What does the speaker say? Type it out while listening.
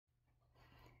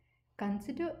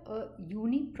Consider a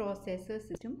uniprocessor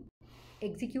system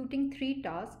executing three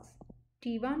tasks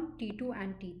T1, T2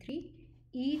 and T3,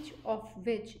 each of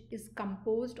which is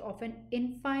composed of an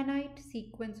infinite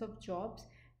sequence of jobs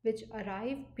which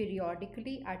arrive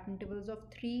periodically at intervals of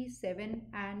 3, 7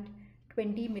 and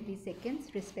 20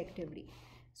 milliseconds respectively.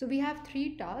 So we have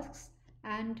three tasks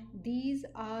and these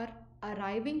are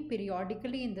arriving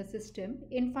periodically in the system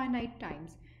infinite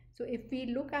times. So if we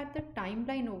look at the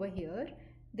timeline over here,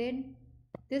 then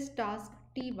this task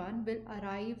T1 will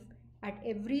arrive at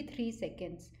every 3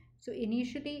 seconds. So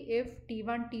initially if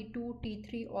T1, T2,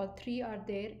 T3 all three are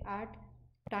there at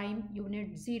time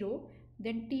unit 0,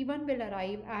 then T1 will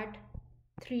arrive at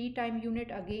 3 time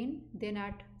unit again, then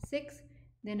at 6,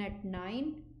 then at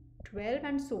 9, 12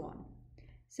 and so on.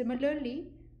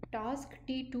 Similarly, task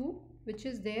T2 which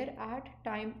is there at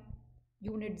time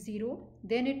unit 0,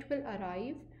 then it will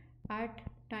arrive at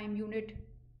time unit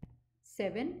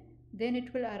 7, then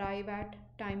it will arrive at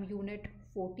time unit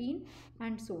 14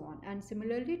 and so on. And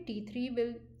similarly T3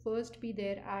 will first be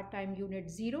there at time unit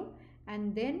 0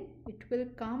 and then it will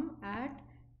come at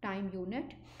time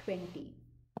unit 20.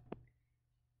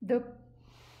 The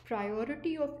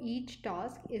priority of each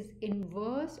task is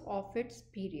inverse of its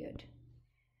period.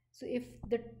 So if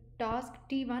the task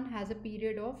T1 has a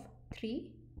period of 3,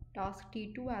 task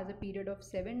T2 has a period of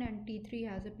 7 and T3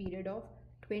 has a period of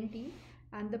 20,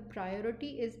 and the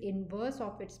priority is inverse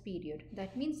of its period.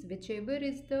 That means whichever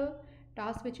is the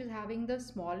task which is having the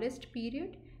smallest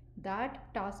period,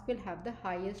 that task will have the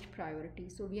highest priority.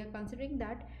 So we are considering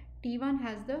that T1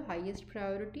 has the highest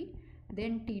priority,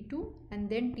 then T2 and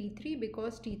then T3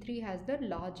 because T3 has the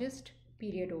largest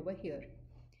period over here.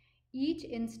 Each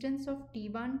instance of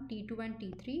T1, T2 and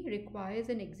T3 requires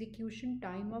an execution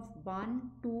time of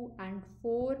 1, 2 and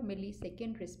 4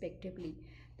 milliseconds respectively.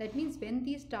 That means when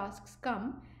these tasks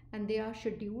come and they are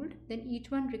scheduled, then each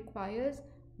one requires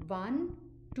 1,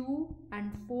 2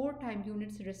 and 4 time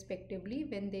units respectively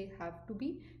when they have to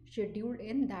be scheduled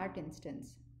in that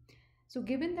instance. So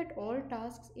given that all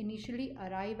tasks initially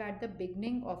arrive at the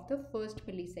beginning of the first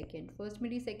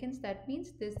milliseconds, that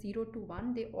means this 0 to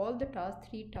 1, all the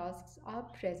three tasks are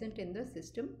present in the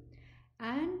system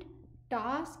and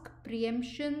task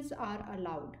preemptions are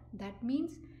allowed. That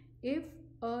means if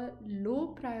a low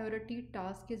priority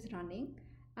task is running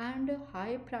and a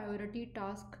high priority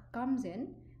task comes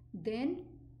in, then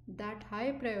that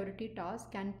high priority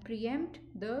task can preempt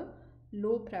the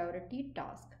low priority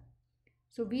task.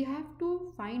 So we have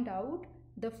to find out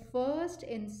the first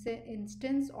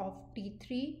instance of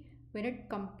T3 when it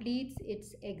completes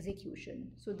its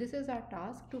execution. So this is our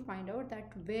task to find out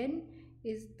that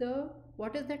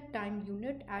what is the time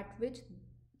unit at which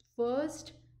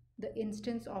first the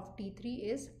instance of T3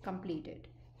 is completed.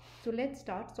 So let's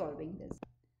start solving this.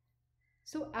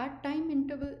 So at time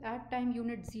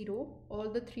unit 0, all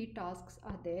the three tasks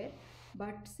are there,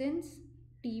 but since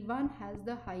T1 has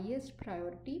the highest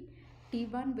priority,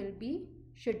 T1 will be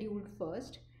scheduled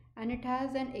first and it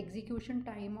has an execution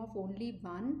time of only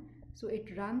 1. So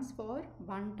it runs for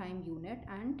 1 time unit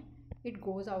and it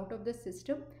goes out of the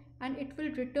system and it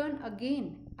will return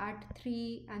again at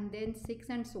 3 and then 6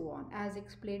 and so on as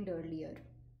explained earlier.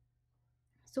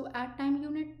 So at time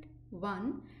unit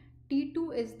 1,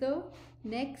 T2 is the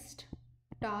next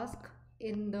task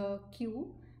in the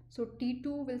queue. So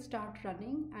T2 will start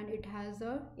running and it has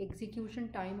a execution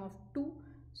time of 2.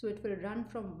 So it will run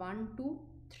from 1 to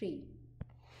 3.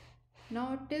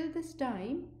 Now till this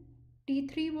time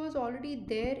T3 was already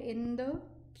there in the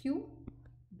queue,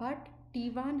 but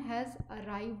T1 has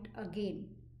arrived again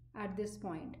at this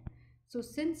point. So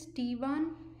since T1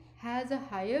 has a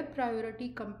higher priority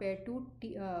compared to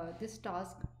this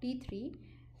task T3,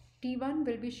 T1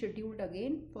 will be scheduled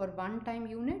again for 1 time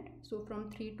unit. So from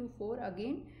 3 to 4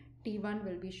 again T1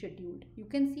 will be scheduled. You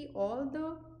can see all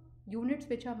the units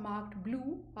which are marked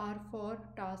blue are for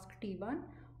task T1.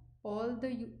 All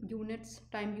the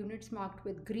time units marked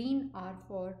with green are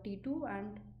for T2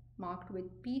 and marked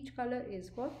with peach color is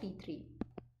for T3.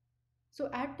 So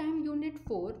at time unit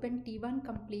 4, when T1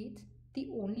 completes, the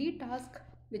only task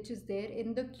which is there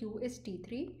in the queue is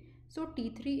T3. So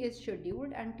T3 is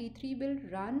scheduled and T3 will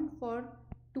run for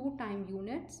 2 time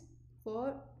units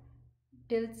for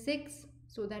till 6.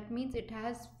 So that means it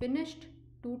has finished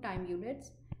 2 time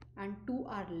units and 2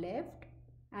 are left,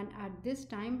 and at this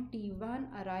time T1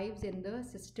 arrives in the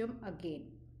system again.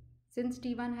 Since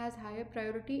T1 has higher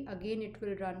priority, again it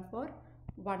will run for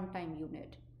 1 time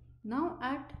unit. Now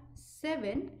at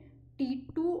 7,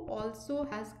 T2 also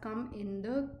has come in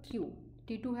the queue.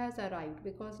 T2 has arrived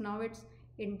because now it's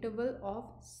interval of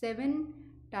 7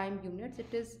 time units.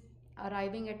 It is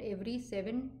arriving at every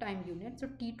 7 time units. So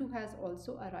T2 has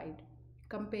also arrived.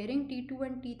 Comparing T2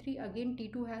 and T3, again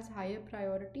T2 has higher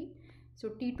priority. So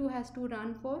T2 has to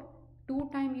run for 2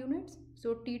 time units.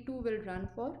 So T2 will run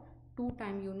for 2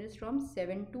 time units from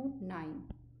 7 to 9.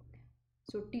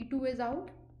 So T2 is out,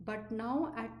 but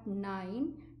now at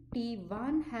 9,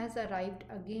 T1 has arrived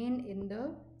again in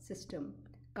the system.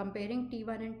 Comparing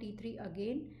T1 and T3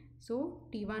 again, so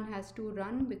T1 has to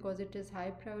run because it is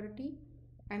high priority.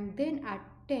 And then at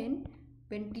 10,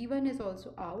 when T1 is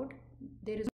also out,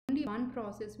 there is only one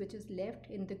process which is left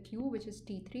in the queue, which is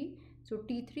T3. So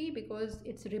T3, because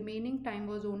its remaining time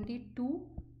was only 2,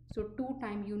 so 2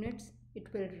 time units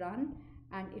it will run,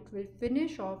 and it will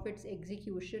finish off its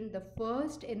execution. The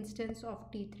first instance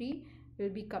of T3 will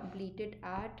be completed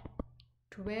at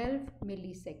 12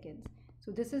 milliseconds.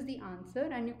 So this is the answer,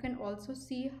 and you can also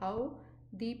see how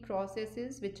the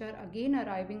processes which are again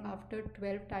arriving after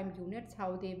 12 time units,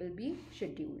 how they will be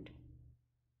scheduled.